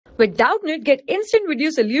With Doubtnut, get instant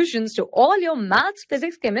video solutions to all your maths,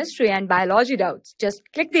 physics, chemistry, and biology doubts. Just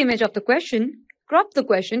click the image of the question, crop the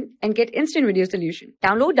question, and get instant video solution.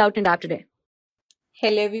 Download Doubtnut app today.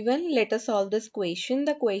 Hello everyone, let us solve this question.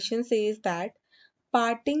 The question says that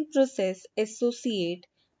parting process associate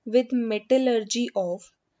with metallurgy of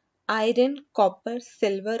iron, copper,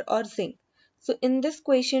 silver or zinc. So in this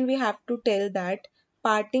question we have to tell that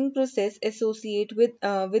parting process associate with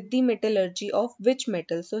the metallurgy of which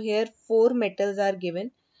metal. So here four metals are given.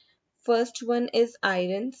 First one is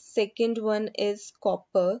iron, second one is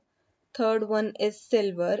copper, third one is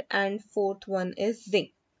silver and fourth one is zinc.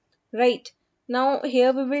 Right. Now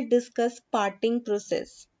here we will discuss parting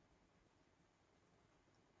process.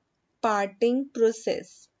 Parting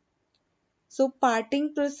process. So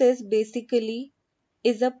parting process basically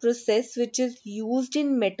is a process which is used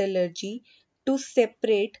in metallurgy to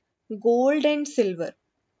separate gold and silver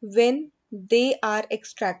when they are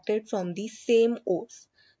extracted from the same ores.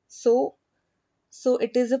 So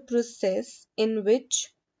it is a process in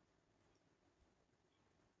which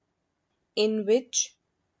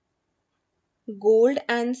gold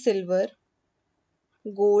and silver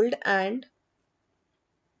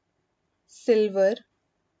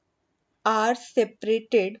are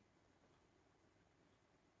separated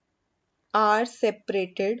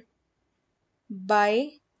by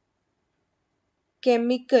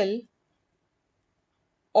chemical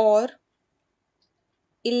or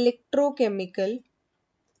electrochemical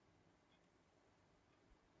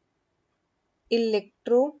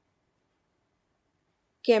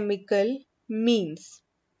means.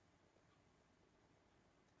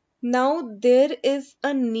 Now there is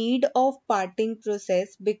a need of parting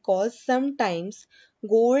process because sometimes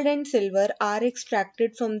gold and silver are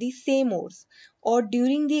extracted from the same ores, or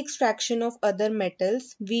during the extraction of other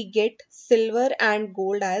metals we get silver and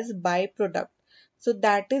gold as byproduct. So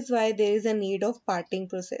that is why there is a need of parting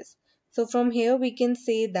process. So from here we can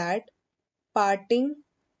say that parting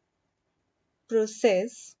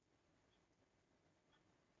process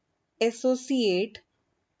associate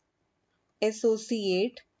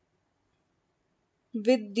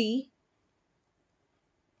with the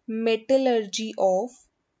metallurgy of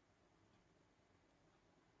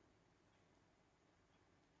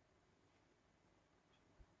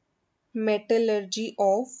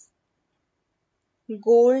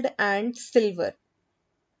gold and silver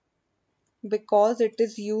because it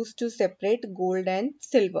is used to separate gold and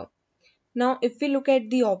silver. Now if we look at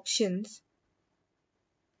the options,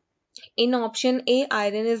 in option A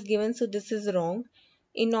iron is given, so this is wrong.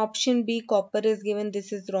 In option B copper is given,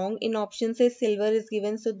 this is wrong. In option C silver is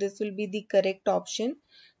given, so this will be the correct option.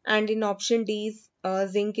 And in option D is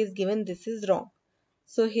zinc is given, this is wrong.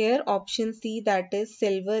 So here option C, that is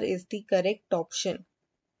silver, is the correct option.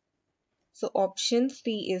 So option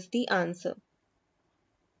C is the answer.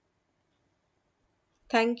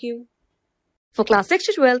 Thank you. For class 6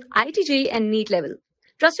 to 12, IIT JEE and NEET level.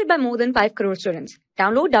 Trusted by more than 5 crore students.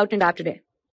 Download Doubtnut app today.